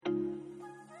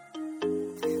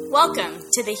Welcome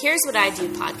to the Here's What I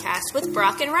Do podcast with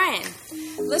Brock and Ryan.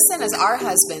 Listen as our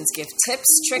husbands give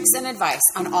tips, tricks, and advice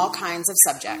on all kinds of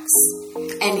subjects.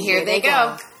 And here they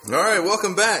go. All right,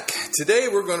 welcome back. Today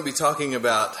we're going to be talking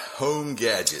about home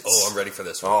gadgets. Oh, I'm ready for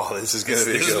this one. Oh, this is going to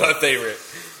be good. This is my favorite.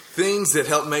 Things that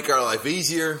help make our life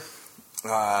easier,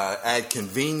 add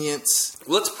convenience.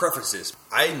 Let's preface this.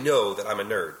 I know that I'm a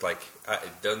nerd.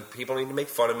 People need to make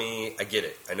fun of me. I get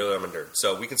it. I know that I'm a nerd.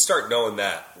 So we can start knowing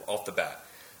that off the bat.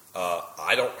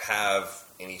 I don't have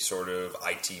any sort of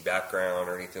IT background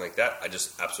or anything like that. I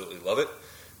just absolutely love it.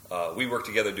 We work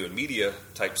together doing media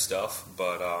type stuff,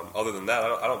 but other than that,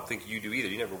 I don't think you do either.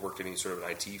 You never worked in any sort of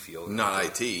an IT field.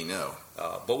 Not IT, no.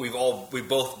 But we've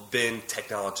both been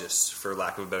technologists, for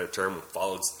lack of a better term. We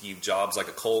followed Steve Jobs like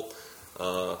a cult.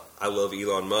 I love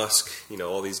Elon Musk. You know,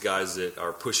 all these guys that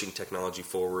are pushing technology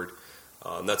forward.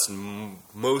 That's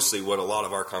mostly what a lot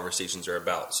of our conversations are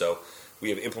about. So we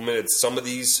have implemented some of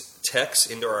these techs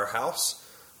into our house.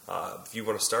 If you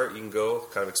want to start, you can go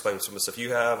kind of explain some of the stuff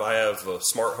you have. I have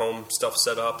smart home stuff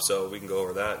set up, so we can go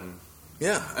over that. And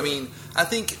yeah, I mean, I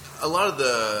think a lot of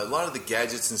the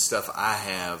gadgets and stuff I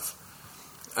have,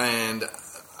 and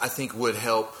I think would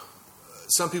help.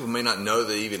 Some people may not know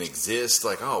they even exist.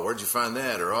 Like, oh, where'd you find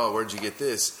that? Or, oh, where'd you get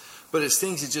this? But it's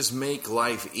things that just make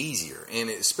life easier,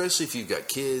 and especially if you've got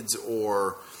kids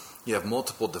or you have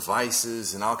multiple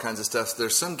devices and all kinds of stuff.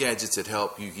 There's some gadgets that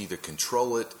help you either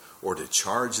control it or to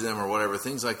charge them or whatever,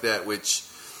 things like that, which,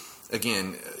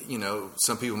 again, you know,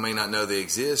 some people may not know they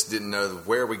exist, didn't know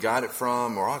where we got it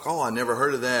from, or like, oh, I never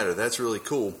heard of that, or that's really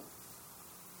cool.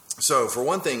 So for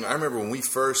one thing, I remember when we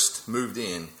first moved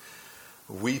in,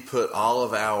 we put all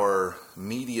of our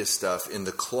media stuff in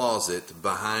the closet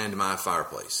behind my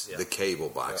fireplace. Yeah. The cable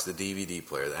box, the DVD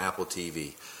player, the Apple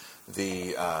TV,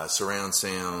 the surround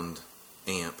sound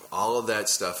amp, all of that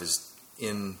stuff is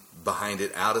in behind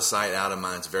it, out of sight, out of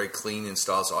mind. It's very clean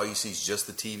installed, so all you see is just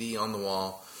the TV on the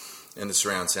wall and the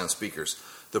surround sound speakers.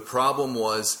 The problem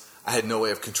was I had no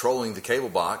way of controlling the cable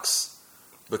box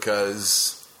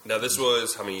because... Now this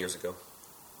was how many years ago?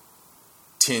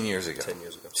 10 years ago. 10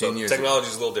 years ago. So technology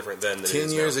is a little different then than 10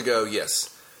 years ago,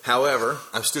 yes. However,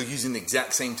 I'm still using the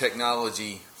exact same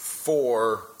technology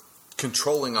for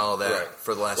controlling all of that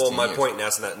for the last 10 years. Well, my point in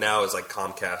asking that now is like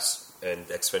Comcast and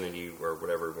Xfinity or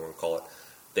whatever you want to call it.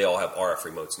 They all have RF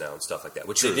remotes now and stuff like that,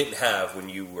 which they didn't have when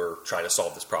you were trying to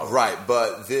solve this problem. Right,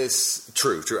 but this...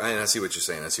 True. And I see what you're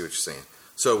saying.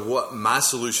 So what my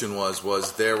solution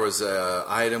was there was an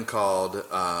item called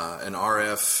an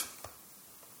RF...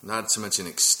 Not so much an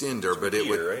extender, but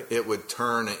it would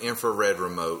turn an infrared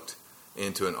remote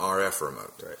into an RF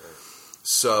remote. Right.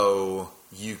 So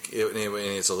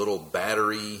it's a little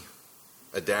battery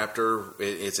adapter.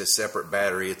 It's a separate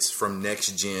battery. It's from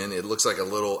Next Gen. It looks like a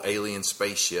little alien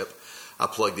spaceship. I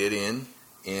plugged it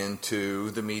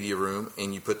into the media room,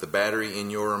 and you put the battery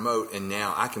in your remote, and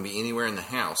now I can be anywhere in the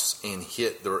house and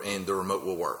and the remote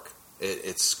will work.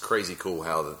 It's crazy cool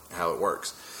how it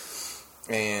works.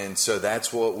 And so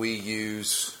that's what we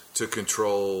use to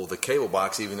control the cable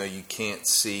box, even though you can't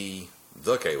see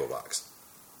the cable box.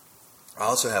 I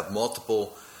also have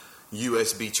multiple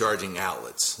USB charging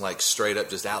outlets, like straight up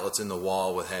just outlets in the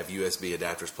wall with have USB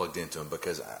adapters plugged into them.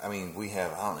 Because, I mean, we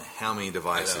have, I don't know how many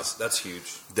devices. That's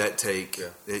huge. That take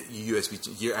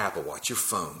USB, your Apple Watch, your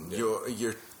phone,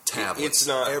 your tablets,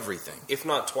 everything. If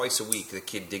not twice a week, the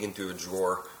kid digging through a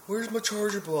drawer. Where's my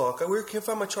charger block? Where can I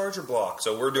find my charger block?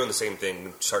 So we're doing the same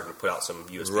thing, starting to put out some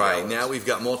USB outlets. Now we've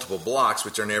got multiple blocks,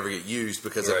 which are never get used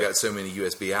because I've got so many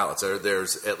USB outlets.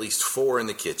 There's at least 4 in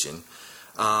the kitchen.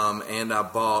 And I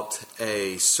bought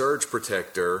a surge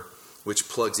protector, which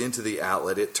plugs into the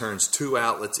outlet. It turns 2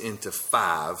 outlets into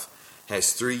 5,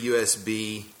 has 3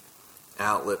 USB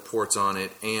outlet ports on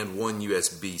it, and 1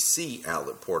 USB-C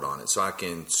outlet port on it. So I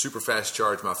can super fast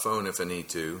charge my phone if I need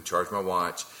to, charge my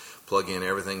watch, plug in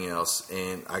everything else,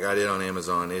 and I got it on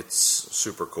Amazon. It's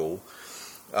super cool.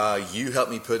 You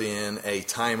helped me put in a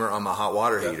timer on my hot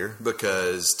water heater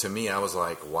because to me I was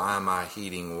like, why am I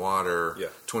heating water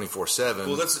 24/7?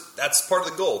 Well, that's part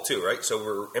of the goal too, right? So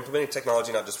we're implementing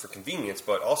technology not just for convenience,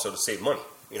 but also to save money.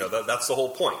 You know, that's the whole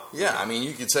point. Yeah, I mean,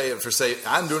 you could say it for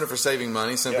I'm doing it for saving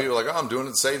money. Some people are like, oh, I'm doing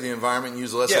it to save the environment and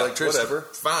use less electricity. Whatever.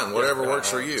 Fine, whatever works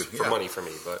for you. For money for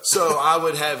me, but so I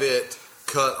would have it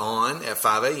cut on at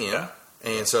 5 a.m. Yeah.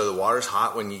 And so the water's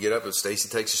hot when you get up. If Stacy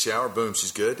takes a shower, boom,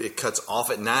 she's good. It cuts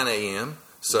off at 9 a.m.,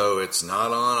 so it's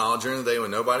not on all during the day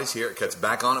when nobody's here. It cuts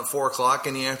back on at 4 o'clock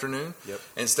in the afternoon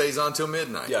and stays on till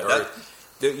midnight. Yeah,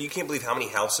 you can't believe how many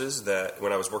houses that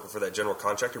when I was working for that general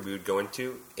contractor we would go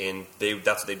into, and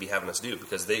that's what they'd be having us do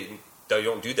because They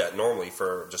don't do that normally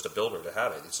for just a builder to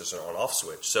have it. It's just an on-off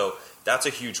switch. So that's a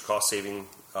huge cost-saving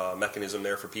mechanism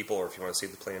there for people, or if you want to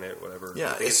save the planet, whatever.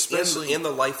 Yeah, it's especially in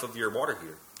the life of your water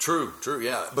heater. True,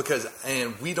 yeah.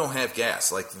 And we don't have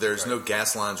gas. Like, there's no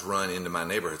gas lines run into my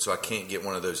neighborhood, so I can't get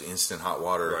one of those instant hot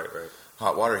water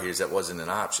heaters. That wasn't an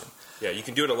option. Yeah, you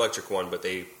can do an electric one, but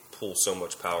they pull so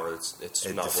much power,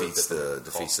 it not defeats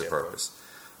the purpose.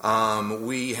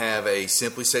 We have a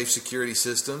Simply Safe security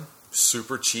system.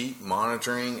 Super cheap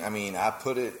monitoring. I mean,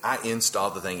 I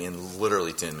installed the thing in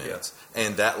literally 10 minutes. Yeah.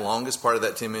 And that longest part of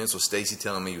that 10 minutes was Stacy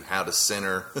telling me how to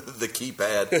center the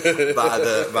keypad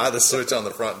by the switch on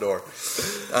the front door.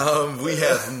 We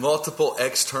have multiple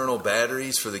external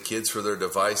batteries for the kids for their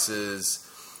devices,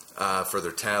 for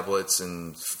their tablets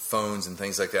and phones and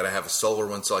things like that. I have a solar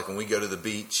one, so like when we go to the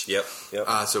beach,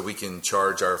 so we can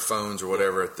charge our phones or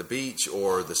whatever at the beach,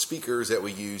 or the speakers that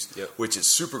we use, which is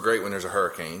super great when there's a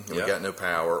hurricane and we got no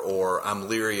power, or I'm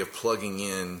leery of plugging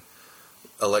in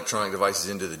electronic devices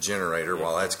into the generator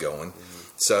while that's going.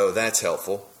 So that's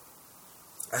helpful.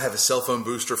 I have a cell phone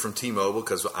booster from T-Mobile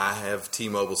because I have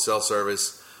T-Mobile cell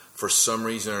service. For some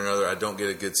reason or another, I don't get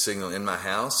a good signal in my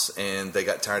house, and they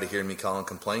got tired of hearing me call and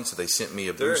complain, so they sent me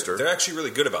a booster. They're actually really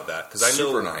good about that, because I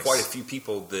know quite a few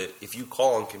people that if you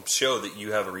call and can show that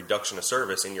you have a reduction of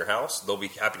service in your house, they'll be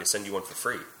happy to send you one for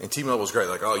free. And T-Mobile's great.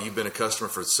 Like, you've been a customer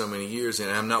for so many years, and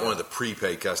I'm not one of the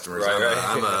prepaid customers.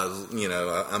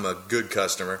 I'm a good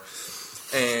customer.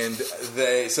 And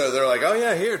they're like, oh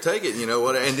yeah, here, take it,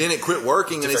 and then it quit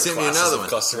working, and they sent me another one.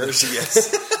 Customers,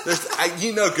 yes.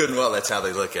 Good and well, that's how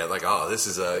they look at it. Like, this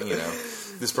is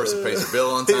this person pays their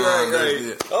bill on time.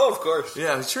 Right. Oh, of course.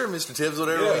 Yeah, sure, Mr. Tibbs,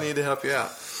 whatever we need to help you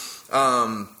out.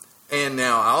 And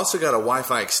now I also got a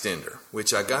Wi-Fi extender,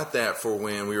 which I got that for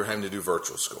when we were having to do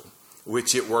virtual school,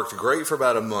 which it worked great for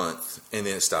about a month, and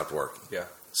then it stopped working. Yeah.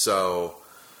 So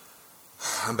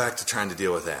I'm back to trying to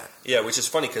deal with that. Yeah, which is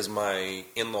funny because my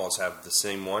in-laws have the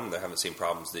same one. They're having the same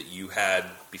problems that you had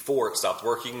before it stopped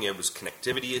working. It was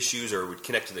connectivity issues, or it would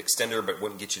connect to the extender but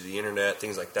wouldn't get you to the internet,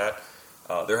 things like that.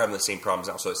 They're having the same problems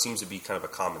now, so it seems to be kind of a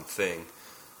common thing.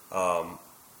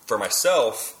 For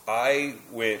myself, I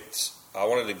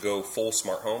wanted to go full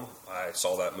smart home. I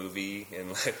saw that movie in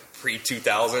like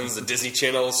pre-2000s, the Disney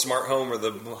Channel smart home, where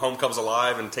the home comes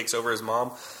alive and takes over his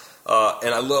mom.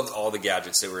 And I loved all the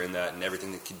gadgets that were in that and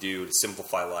everything that could do to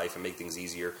simplify life and make things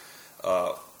easier.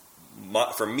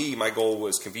 For me, my goal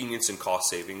was convenience and cost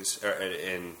savings,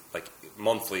 and like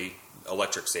monthly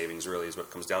electric savings really is what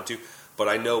it comes down to. But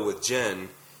I know with Jen,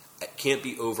 it can't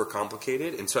be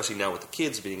overcomplicated, and especially now with the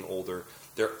kids being older,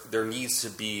 there needs to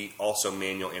be also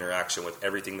manual interaction with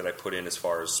everything that I put in as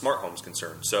far as smart home is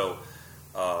concerned. So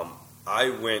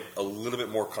I went a little bit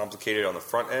more complicated on the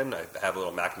front end. I have a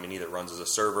little Mac Mini that runs as a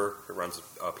server. It runs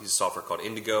a piece of software called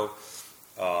Indigo.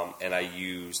 And I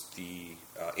used the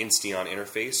Insteon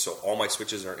interface. So all my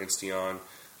switches are Insteon.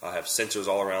 I have sensors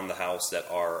all around the house that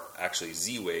are actually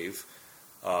Z-Wave.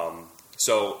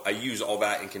 So I use all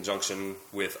that in conjunction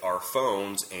with our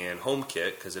phones and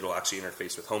HomeKit, because it'll actually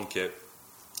interface with HomeKit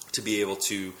to be able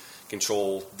to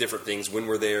control different things when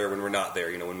we're there, when we're not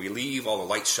there. When we leave, all the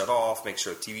lights shut off, make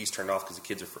sure the TV's turned off because the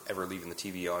kids are forever leaving the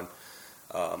TV on.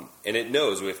 And it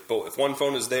knows if one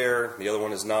phone is there, the other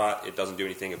one is not, it doesn't do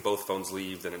anything. If both phones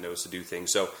leave, then it knows to do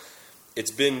things. So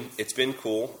it's been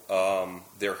cool.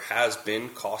 There has been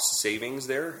cost savings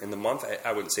there in the month.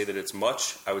 I wouldn't say that it's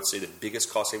much. I would say the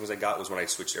biggest cost savings I got was when I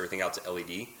switched everything out to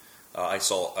LED. I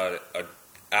saw a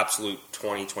absolute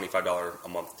 $20, $25 a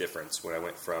month difference when I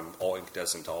went from all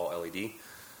incandescent to all LED.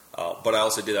 But I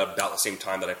also did that about the same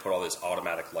time that I put all this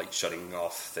automatic light shutting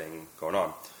off thing going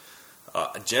on.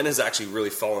 Jen has actually really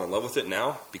fallen in love with it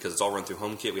now because it's all run through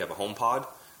HomeKit. We have a HomePod,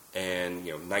 and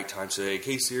nighttime say,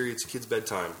 "Hey Siri, it's the kids'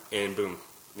 bedtime," and boom,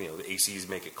 the ACs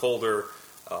make it colder.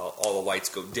 All the lights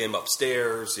go dim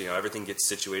upstairs. Everything gets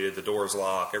situated. The doors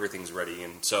lock. Everything's ready,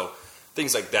 and so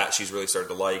things like that she's really started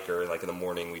to like. Or like in the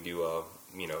morning we do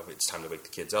it's time to wake the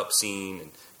kids up scene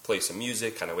and play some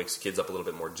music. Kind of wakes the kids up a little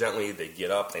bit more gently. They get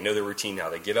up. They know their routine now.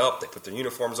 They get up. They put their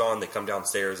uniforms on. They come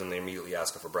downstairs and they immediately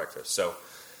ask her for breakfast. So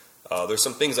there's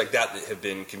some things like that have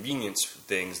been convenience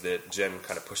things that Jen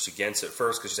kind of pushed against at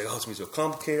first because she's like, "Oh, it's going to be so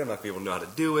complicated. I'm not going to be able to know how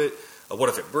to do it. What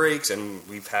if it breaks?" And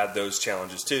we've had those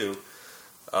challenges too.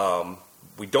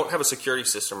 We don't have a security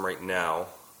system right now.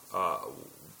 We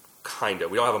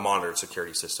don't have a monitored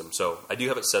security system. So I do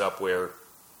have it set up where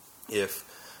if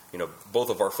both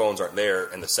of our phones aren't there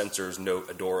and the sensors note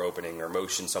a door opening or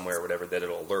motion somewhere or whatever, that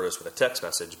it'll alert us with a text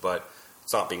message, but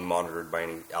it's not being monitored by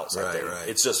any outside thing. Right.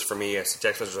 It's just for me, it's a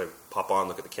text message. I pop on,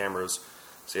 look at the cameras,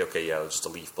 say, okay, yeah, there's just a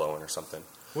leaf blowing or something.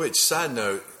 Which, side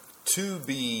note, to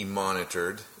be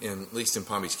monitored, at least in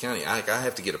Palm Beach County, I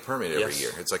have to get a permit every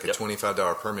year. It's like a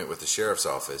 $25 permit with the sheriff's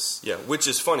office. Yeah, which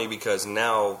is funny because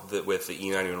now that with the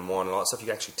E911 and all that stuff, you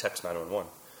can actually text 911.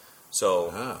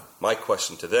 So my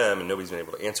question to them, and nobody's been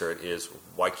able to answer it, is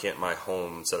why can't my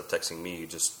home, instead of texting me,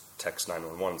 just text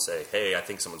 911 and say, hey, I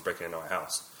think someone's breaking into my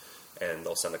house. And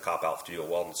they'll send a cop out to do a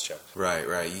wellness check.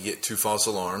 Right. You get 2 false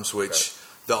alarms, which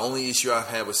the only issue I've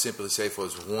had with Simply Safe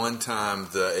was one time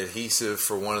the adhesive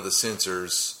for one of the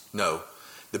sensors,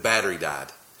 the battery died.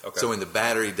 Okay. So when the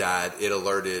battery died, it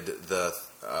alerted the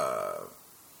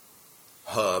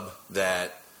hub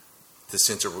that the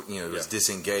sensor was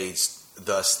disengaged,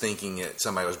 thus thinking that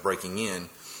somebody was breaking in.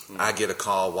 I get a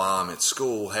call while I'm at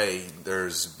school. Hey,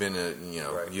 there's been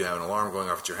you have an alarm going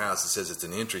off at your house that says it's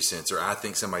an entry sensor. I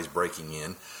think somebody's breaking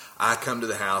in. I come to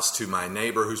the house to my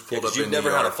neighbor who's pulled up in the yard. You've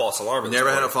never had a false alarm.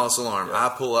 Never had a false alarm. Yeah. I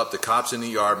pull up, the cop's in the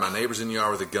yard, my neighbor's in the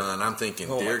yard with a gun. I'm thinking,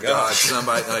 dear God,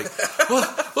 somebody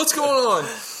what's going on?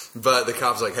 But the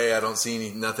cop's like, hey, I don't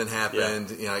see nothing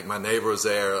happened. Yeah. My neighbor was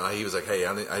there. He was like, hey,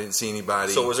 I didn't see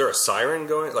anybody. So was there a siren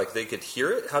going? Like they could hear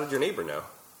it? How did your neighbor know?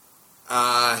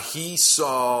 He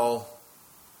saw,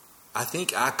 I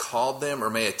think I called them or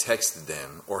may have texted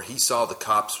them, or he saw the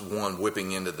cops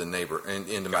whipping into the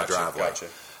into my driveway. Gotcha.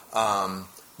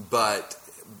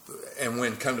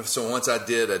 So once I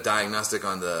did a diagnostic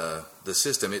on the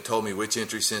system, it told me which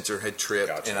entry sensor had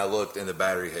tripped, and I looked and the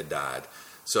battery had died.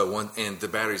 So and the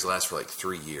batteries last for like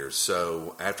 3 years.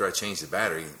 So after I changed the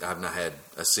battery, I've not had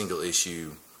a single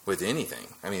issue with anything.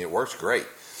 I mean, it works great.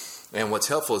 And what's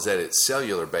helpful is that it's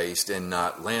cellular based and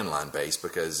not landline based,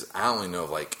 because I only know of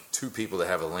like 2 people that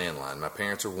have a landline. My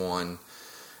parents are one,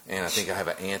 and I think I have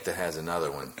an aunt that has another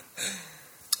one.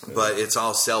 But it's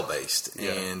all cell based,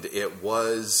 and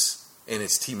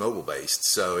it's T-Mobile based,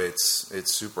 so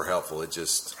it's super helpful.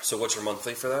 So what's your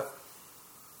monthly for that?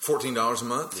 $14 a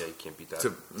month. Yeah, you can't beat that.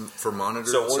 For monitor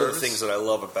So one service? of the things that I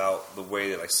love about the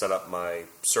way that I set up my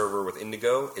server with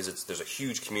Indigo is there's a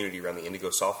huge community around the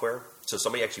Indigo software. So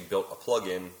somebody actually built a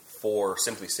plugin for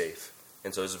Simply Safe,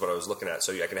 and so this is what I was looking at.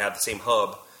 So I can have the same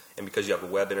hub, and because you have a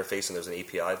web interface and there's an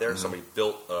API there, somebody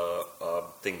built a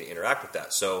thing to interact with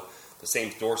that. So the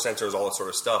same door sensors, all that sort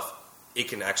of stuff, it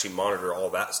can actually monitor all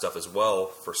that stuff as well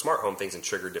for smart home things and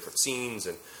trigger different scenes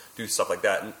and do stuff like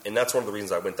that. And that's one of the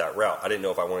reasons I went that route. I didn't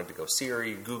know if I wanted to go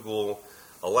Siri, Google,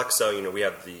 Alexa. We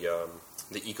have the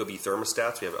Ecobee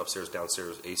thermostats. We have upstairs,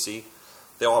 downstairs AC.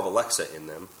 They all have Alexa in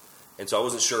them. And so I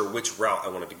wasn't sure which route I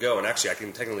wanted to go. And actually, I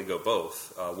can technically go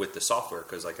both with the software,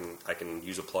 because I can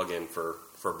use a plugin for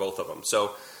both of them.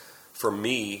 So for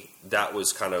me, that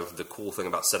was kind of the cool thing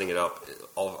about setting it up.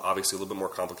 Obviously, a little bit more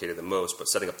complicated than most, but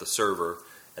setting up the server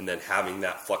and then having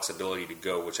that flexibility to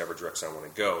go whichever direction I want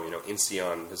to go.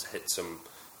 Insteon has hit some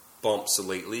bumps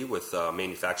lately with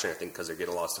manufacturing, I think because they're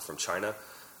getting a lot of stuff from China.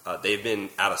 They've been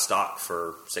out of stock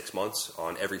for 6 months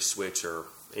on every switch or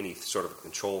any sort of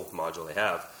control module they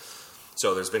have.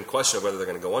 So there's been question of whether they're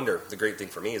going to go under. The great thing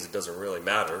for me is it doesn't really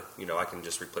matter. I can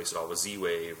just replace it all with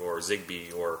Z-Wave or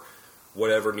Zigbee or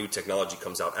whatever new technology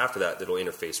comes out after that that'll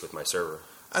interface with my server.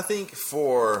 I think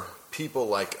for people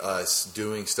like us,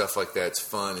 doing stuff like that's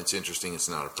fun, it's interesting, it's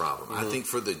not a problem. I think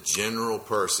for the general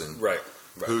person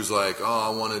who's like, I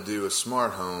want to do a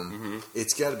smart home,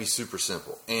 it's got to be super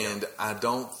simple. And I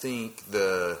don't think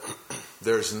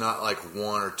there's not like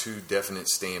 1 or 2 definite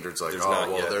standards like,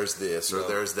 there's this or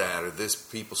there's that, or this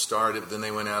people started, but then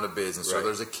they went out of business, or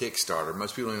there's a Kickstarter.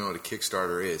 Most people don't even know what a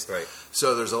Kickstarter is. Right.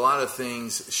 So there's a lot of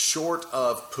things short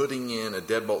of putting in a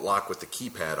deadbolt lock with the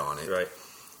keypad on it. Right.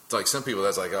 It's like some people,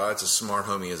 that's like, that's as smart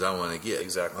homey as I want to get.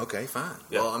 Exactly. Okay, fine.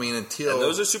 Yeah. Well, I mean, and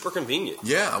those are super convenient.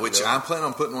 Yeah, which I'm planning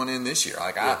on putting one in this year.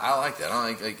 Like, I like that.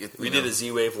 I like it. We did a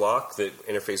Z-Wave lock that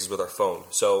interfaces with our phone.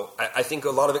 So I think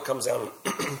a lot of it comes down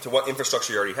to what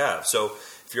infrastructure you already have. So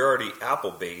if you're already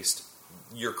Apple-based,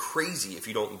 you're crazy if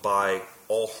you don't buy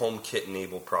all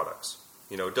HomeKit-enabled products.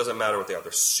 It doesn't matter what they are.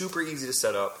 They're super easy to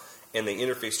set up, and they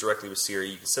interface directly with Siri.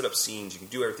 You can set up scenes. You can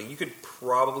do everything. You could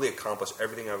probably accomplish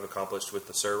everything I've accomplished with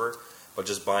the server by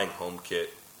just buying HomeKit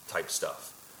type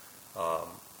stuff.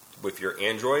 If you're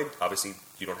Android, obviously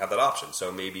you don't have that option.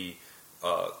 So maybe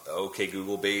OK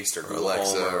Google based or Google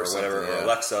Alexa Home or whatever, or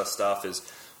Alexa stuff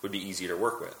would be easier to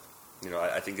work with.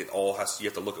 I think it all you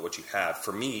have to look at what you have.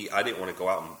 For me, I didn't want to go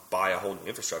out and buy a whole new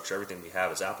infrastructure. Everything we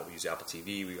have is Apple. We use Apple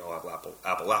TV. We all have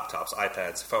Apple laptops,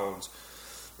 iPads, phones.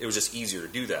 It was just easier to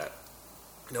do that.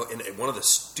 And one of the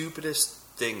stupidest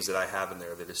things that I have in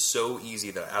there that is so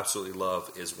easy that I absolutely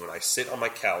love is when I sit on my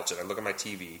couch and I look at my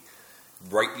TV,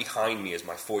 right behind me is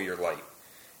my foyer light.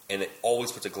 And it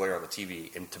always puts a glare on the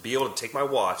TV. And to be able to take my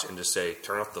watch and just say,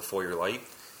 turn off the foyer light,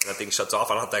 and that thing shuts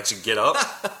off. I don't have to actually get up.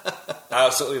 I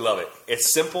absolutely love it.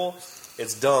 It's simple.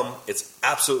 It's dumb. It's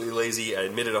absolutely lazy. I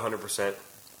admit it 100%.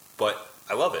 But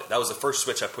I love it. That was the first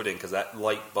switch I put in because that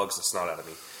light bugs the snot out of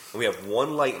me. And we have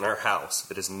one light in our house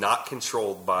that is not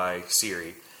controlled by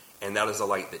Siri, and that is a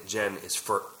light that Jen is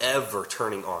forever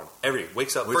turning on. Every day.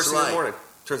 Wakes up first thing in the morning,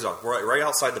 turns it on. Right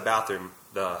outside the bathroom,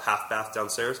 the half bath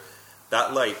downstairs.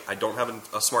 That light, I don't have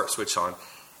a smart switch on.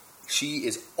 She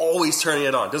is always turning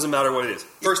it on. Doesn't matter what it is.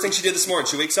 First thing she did this morning,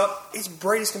 she wakes up, it's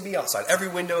bright as can be outside. Every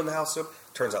window in the house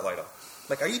turns that light on.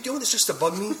 Like, are you doing this just to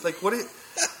bug me? Like, what?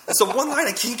 It's the one light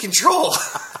I can't control.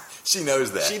 She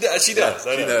knows that. She does. She knows.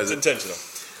 It's intentional.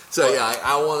 So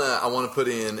I want to put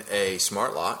in a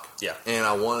smart lock. Yeah. And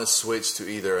I want to switch to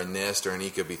either a Nest or an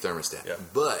Ecobee thermostat. Yeah.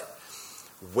 But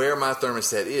where my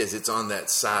thermostat is, it's on that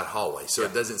side hallway, so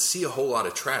it doesn't see a whole lot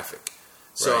of traffic.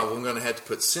 So I'm going to have to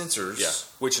put sensors. Yeah.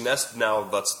 Which Nest now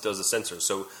does the sensors.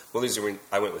 So one of the reasons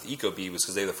I went with Ecobee was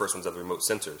because they're the first ones that have the remote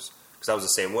sensors. Because I was the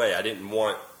same way. I didn't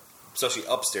want, especially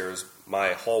upstairs,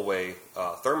 my hallway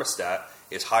thermostat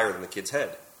is higher than the kid's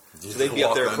head. So they'd be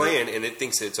up there playing, and it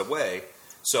thinks it's away.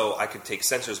 So I could take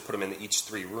sensors, put them in each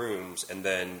 3 rooms, and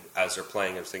then as they're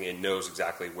playing everything, it knows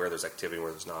exactly where there's activity and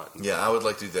where there's not. Yeah, I would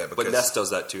like to do that. But Nest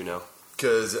does that too now.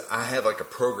 Because I have like a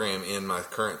program in my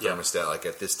current thermostat, like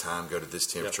at this time, go to this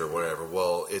temperature or whatever.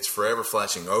 Well, it's forever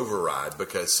flashing override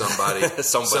because somebody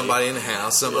in the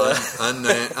house, some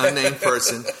unnamed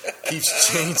person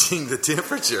keeps changing the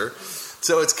temperature.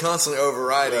 So it's constantly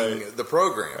overriding the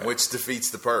program, which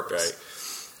defeats the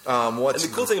purpose. Right. And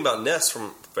the cool thing about Nest,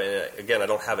 again, I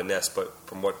don't have a Nest, but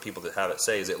from what people that have it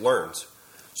say, is it learns.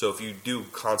 So if you do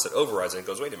constant overrides, and it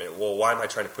goes, wait a minute, well, why am I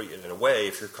trying to put you in a way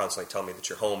if you're constantly telling me that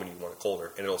you're home and you want it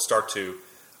colder? And it'll start to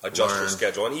adjust your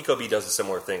schedule. And Ecobee does a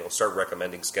similar thing. It'll start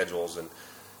recommending schedules and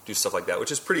do stuff like that,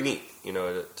 which is pretty neat,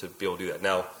 to be able to do that.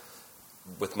 Now,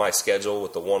 with my schedule,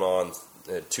 with the 1 on,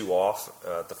 2 off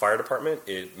at the fire department,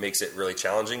 it makes it really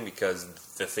challenging because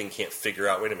the thing can't figure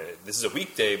out, wait a minute, this is a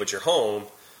weekday, but you're home,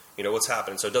 what's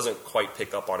happening? So it doesn't quite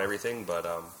pick up on everything, but...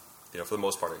 for the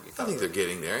most part, I think they're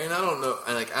getting there, and I don't know.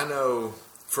 And I know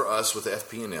for us with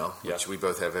FP&L, which we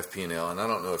both have FP&L, and I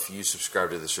don't know if you subscribe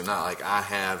to this or not. Like I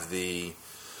have the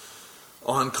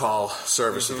on-call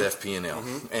service with FP&L,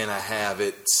 and I have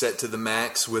it set to the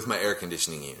max with my air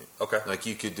conditioning unit. Okay, like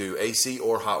you could do AC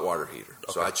or hot water heater.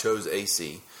 Okay. So I chose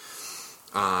AC,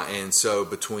 and so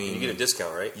between you get a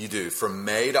discount, right? You do from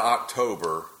May to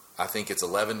October. I think it's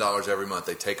 $11 every month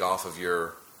they take off of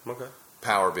your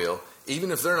power bill.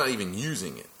 Even if they're not even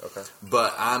using it. Okay.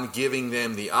 But I'm giving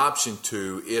them the option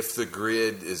to, if the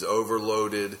grid is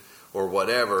overloaded or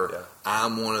whatever,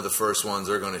 I'm one of the first ones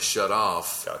they're going to shut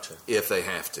off if they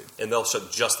have to. And they'll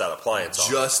shut just that appliance off.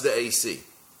 Just the AC.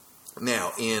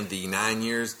 Now, in the 10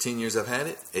 years I've had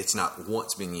it, it's not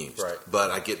once been used. Right. But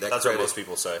I get that That's credit what most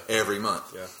people say. Every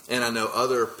month. Yeah. And I know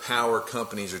other power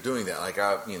companies are doing that. Like,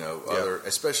 other,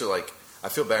 especially like, I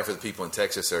feel bad for the people in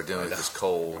Texas that are dealing with this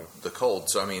cold.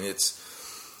 So, I mean, it's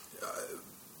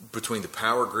between the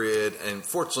power grid and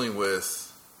fortunately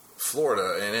with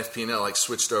Florida and FP&L, like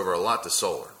switched over a lot to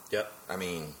solar. Yep. I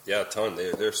mean, a ton.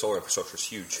 Their solar infrastructure is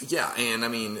huge. Yeah, and I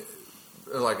mean,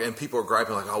 and people are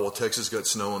griping like, oh, well, Texas got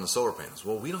snow on the solar panels.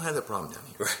 Well, we don't have that problem down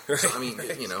here. Right. So, I mean,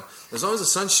 as long as the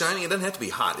sun's shining, it doesn't have to be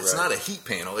hot. It's not a heat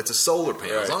panel; it's a solar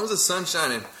panel. Right. As long as the sun's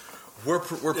shining, we're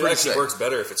pretty safe. It actually works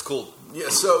better if it's cool. Yeah,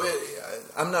 so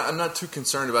I'm not too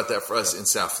concerned about that for us in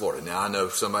South Florida. Now I know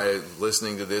somebody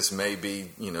listening to this may be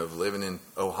living in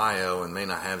Ohio and may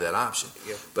not have that option.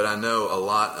 Yeah. But I know a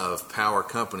lot of power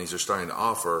companies are starting to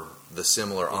offer the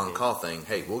similar on-call thing.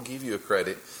 Hey, we'll give you a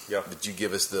credit, but you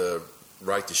give us the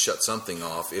right to shut something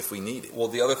off if we need it. Well,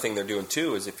 the other thing they're doing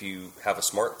too is if you have a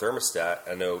smart thermostat,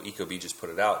 I know Ecobee just put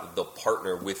it out, they'll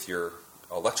partner with your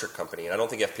electric company. And I don't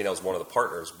think FP&L is one of the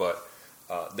partners, but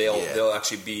they'll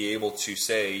actually be able to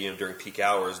say, during peak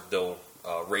hours, they'll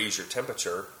raise your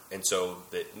temperature, and so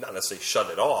that not necessarily shut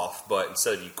it off, but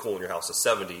instead of you cooling your house to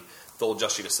 70, they'll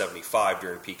adjust you to 75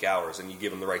 during peak hours, and you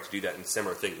give them the right to do that. And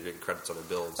similar thing, you're getting credits on their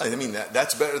bills. I mean,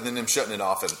 that's better than them shutting it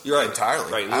off entirely.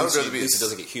 Right. I would rather at least it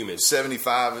doesn't get humid.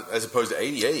 75 as opposed to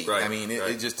 88. Right. I mean,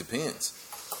 it just depends.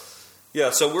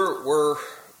 Yeah, so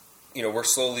we're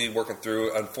slowly working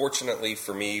through. Unfortunately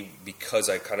for me, because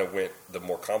I kind of went the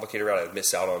more complicated route, I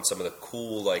missed out on some of the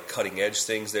cool, like, cutting-edge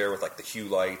things there with, like, the Hue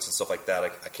lights and stuff like that.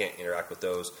 I can't interact with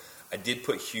those. I did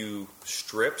put Hue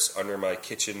strips under my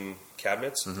kitchen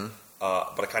cabinets,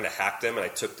 but I kind of hacked them, and I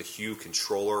took the Hue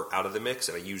controller out of the mix,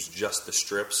 and I used just the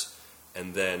strips,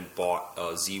 and then bought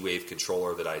a Z-Wave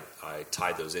controller that I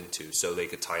tied those into so they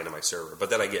could tie into my server. But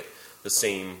then I get the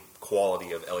same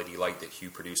quality of LED light that Hue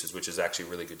produces, which is actually a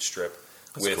really good strip.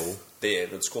 That's cool.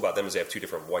 What's cool about them is they have two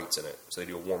different whites in it. So they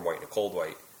do a warm white and a cold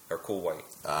white, or cool white.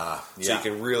 Yeah. So you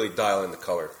can really dial in the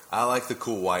color. I like the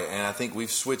cool white, and I think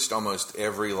we've switched almost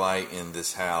every light in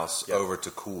this house over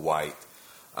to cool white.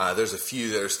 There's a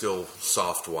few that are still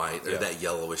soft white, or that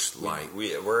yellowish light.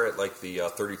 We're at like the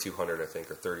 3200, I think,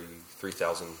 or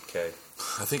 33,000K.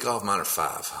 I think all of mine are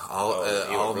 5. All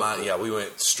of mine, cool. we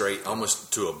went straight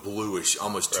almost to a bluish,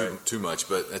 almost too much,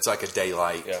 but it's like a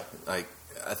daylight. Yeah. Like,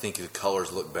 I think the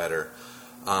colors look better.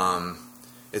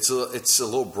 It's a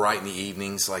little bright in the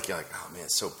evenings. Like, you're like, oh man,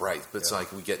 it's so bright. But it's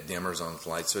like we get dimmers on the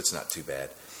lights, so it's not too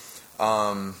bad.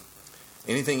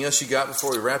 Anything else you got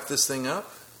before we wrap this thing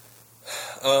up?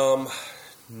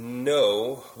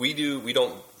 No, we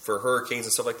don't, for hurricanes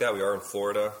and stuff like that, we are in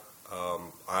Florida.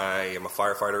 I am a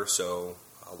firefighter, so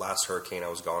last hurricane I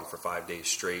was gone for 5 days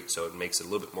straight, so it makes it a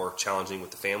little bit more challenging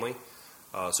with the family.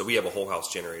 So we have a whole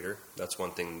house generator. That's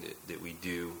one thing that we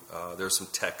do. There's some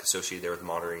tech associated there with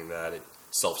monitoring that. It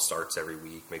self-starts every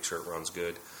week, make sure it runs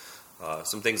good.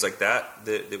 Some things like that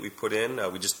we put in.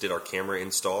 We just did our camera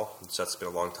install, so that's been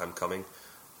a long time coming.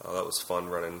 That was fun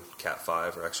running Cat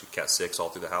 5, or actually Cat 6 all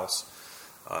through the house.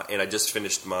 And I just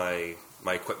finished my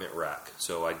equipment rack.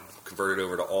 So I converted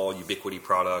over to all Ubiquiti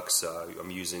products. I'm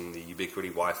using the Ubiquiti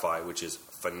Wi-Fi, which is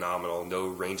phenomenal. No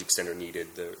range extender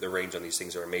needed. The range on these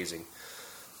things are amazing.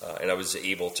 And I was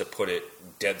able to put it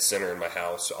dead center in my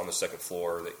house on the second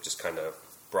floor that just kind of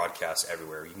broadcasts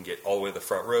everywhere. You can get all the way to the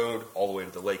front road, all the way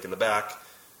to the lake in the back,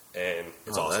 and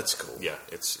it's awesome. That's cool. Yeah,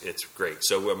 it's great.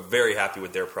 So I'm very happy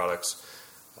with their products.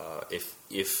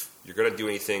 If you're going to do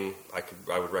anything,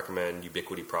 I would recommend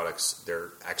Ubiquiti products.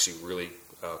 They're actually really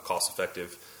cost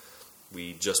effective.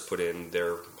 We just put in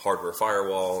their hardware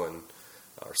firewall and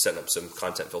are setting up some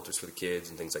content filters for the kids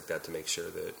and things like that to make sure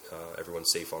that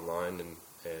everyone's safe online and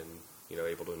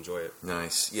able to enjoy it.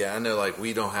 Nice. Yeah, I know. Like,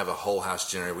 we don't have a whole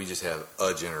house generator. We just have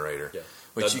a generator,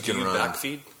 which you can run.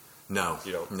 Backfeed? No,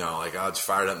 you don't. No. Like, I'll just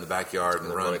fire it up in the backyard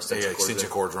and run extension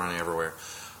cords running everywhere.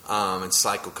 And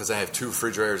cycle, because I have 2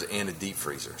 refrigerators and a deep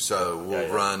freezer. So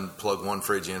we'll plug one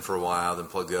fridge in for a while, then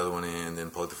plug the other one in, then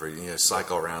plug the freezer.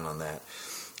 Cycle around on that.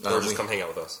 Or just come hang out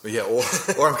with us. Yeah,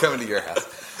 or I'm coming to your house.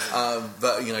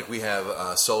 But like we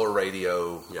have solar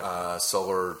radio,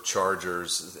 solar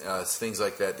chargers, things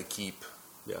like that to keep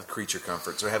creature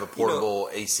comforts. Or have a portable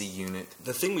AC unit.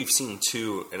 The thing we've seen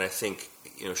too, and I think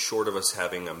short of us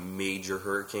having a major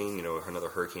hurricane, another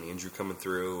Hurricane Andrew coming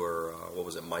through, or what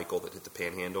was it, Michael that hit the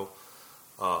Panhandle.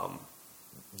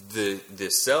 The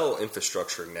cell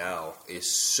infrastructure now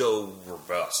is so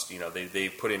robust. They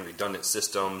put in redundant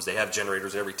systems. They have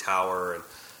generators at every tower, and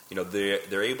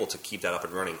they're able to keep that up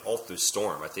and running all through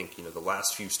storm. I think the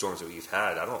last few storms that we've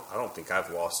had, I don't think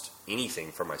I've lost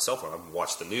anything from my cell phone. I've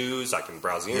watched the news. I can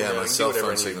browse the internet. Yeah, my cell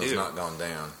phone signal's do. Not gone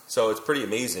down. So it's pretty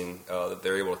amazing that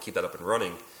they're able to keep that up and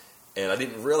running. And I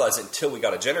didn't realize it until we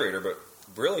got a generator, but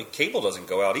really cable doesn't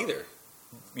go out either.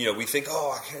 We think,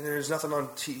 there's nothing on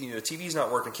TV. The TV's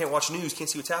not working. Can't watch news. Can't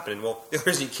see what's happening. Well, the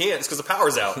reason you can't is because the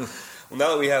power's out. Well,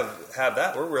 now that we have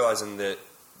that, we're realizing that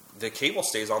the cable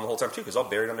stays on the whole time too, because it's all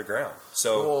buried underground.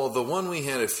 So, the one we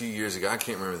had a few years ago, I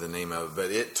can't remember the name of it,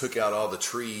 but it took out all the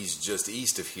trees just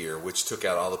east of here, which took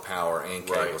out all the power and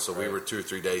cable. Right, so we were 2 or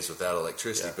 3 days without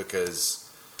electricity because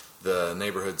the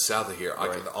neighborhood south of here,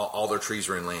 all their trees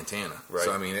were in Lantana. Right.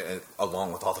 So, I mean,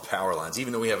 along with all the power lines,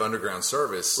 even though we have underground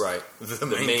service, the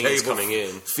main main's cable coming in,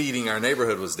 feeding our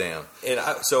neighborhood was down. And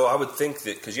so I would think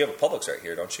that, because you have a Publix right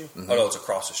here, don't you? Mm-hmm. Oh, no, it's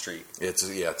across the street. It's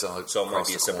on, so it might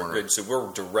be a separate grid. So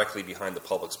we're directly behind the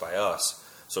Publix by us.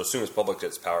 So as soon as Publix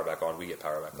gets power back on, we get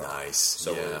power back on. Nice.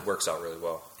 So it works out really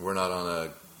well. We're not on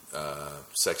a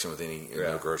section with any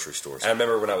grocery stores. I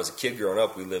remember when I was a kid growing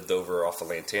up, we lived over off of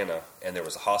Lantana, and there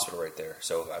was a hospital right there.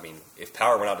 So, I mean, if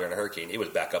power went out during a hurricane, it was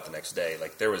back up the next day.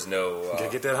 Like, there was no... Gotta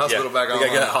get that hospital back on. We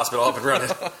gotta get that hospital up and running.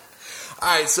 All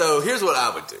right, so here's what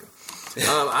I would do.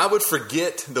 I would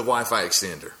forget the Wi-Fi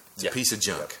extender. It's a piece of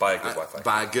junk. Yeah, buy a good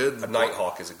Wi-Fi. A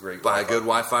Nighthawk is a great Buy a good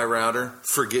Wi-Fi router.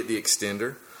 Forget the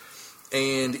extender.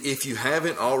 And if you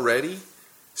haven't already...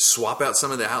 swap out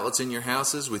some of the outlets in your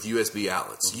houses with USB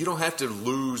outlets. Mm-hmm. You don't have to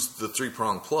lose the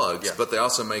 3-prong plugs, but they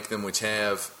also make them which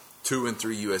have 2 and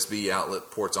 3 USB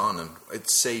outlet ports on them. It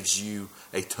saves you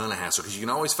a ton of hassle because you can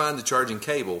always find the charging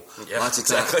cable. Yeah, lots of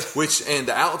times, and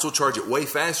the outlets will charge it way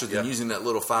faster than using that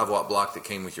little 5-watt block that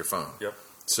came with your phone. Yep.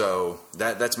 So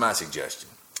that's my suggestion.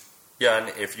 Yeah, and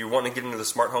if you want to get into the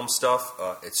smart home stuff,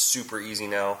 it's super easy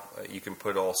now. You can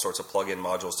put all sorts of plug-in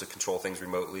modules to control things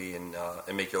remotely and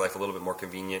make your life a little bit more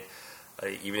convenient.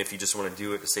 Even if you just want to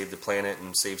do it to save the planet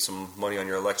and save some money on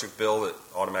your electric bill, it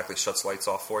automatically shuts lights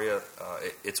off for you.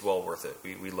 It's well worth it.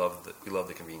 We love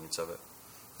the convenience of it.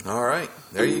 All right.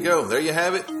 There you go. There you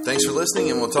have it. Thanks for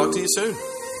listening, and we'll talk to you soon.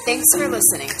 Thanks for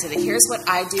listening to the Here's What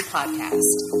I Do podcast.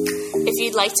 If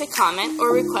you'd like to comment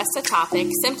or request a topic,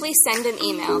 simply send an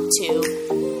email to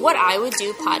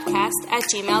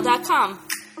whatiwouldDopodcast@gmail.com.